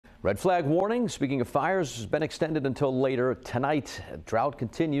Red flag warning, speaking of fires, has been extended until later tonight. Drought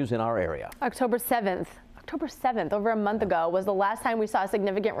continues in our area. October 7th, over a month ago, was the last time we saw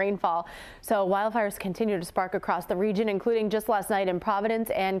significant rainfall. So wildfires continue to spark across the region, including just last night in Providence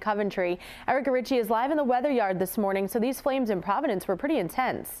and Coventry. Erica Ritchie is live in the weather yard this morning, so these flames in Providence were pretty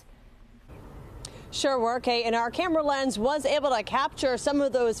intense. Sure were, Kate, and our camera lens was able to capture some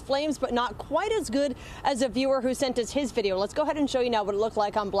of those flames, but not quite as good as a viewer who sent us his video. Let's go ahead and show you now what it looked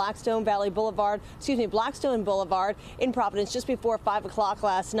like on Blackstone Boulevard in Providence just before 5 o'clock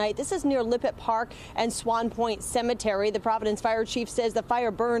last night. This is near Lippet Park and Swan Point Cemetery. The Providence fire chief says the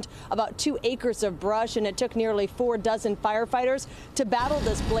fire burned about 2 acres of brush, and it took nearly 4 dozen firefighters to battle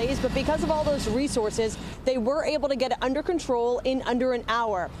this blaze. But because of all those resources, they were able to get it under control in under an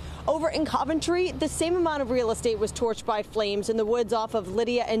hour. Over in Coventry, the same amount of real estate was torched by flames in the woods off of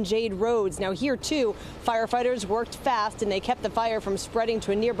Lydia and Jade Roads. Now here too, firefighters worked fast and they kept the fire from spreading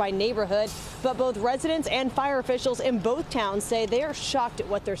to a nearby neighborhood. But both residents and fire officials in both towns say they are shocked at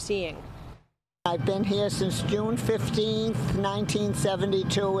what they're seeing. I've been here since June 15th,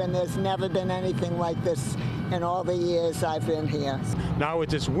 1972, and there's never been anything like this in all the years I've been here. Now with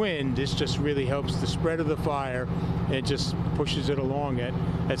this wind, this just really helps the spread of the fire. It just pushes it along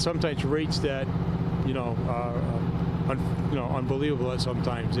at sometimes rates that, are unbelievable at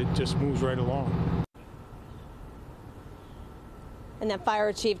sometimes. It just moves right along. And that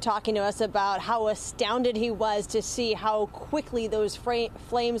fire chief talking to us about how astounded he was to see how quickly those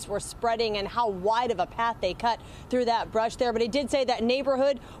flames were spreading and how wide of a path they cut through that brush there. But he did say that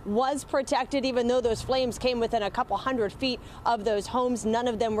neighborhood was protected, even though those flames came within a couple hundred feet of those homes. None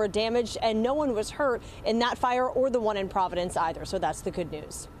of them were damaged and no one was hurt in that fire or the one in Providence either. So that's the good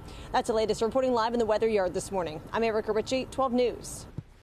news. That's the latest. Reporting live in the weather yard this morning. I'm Erica Ritchie, 12 News.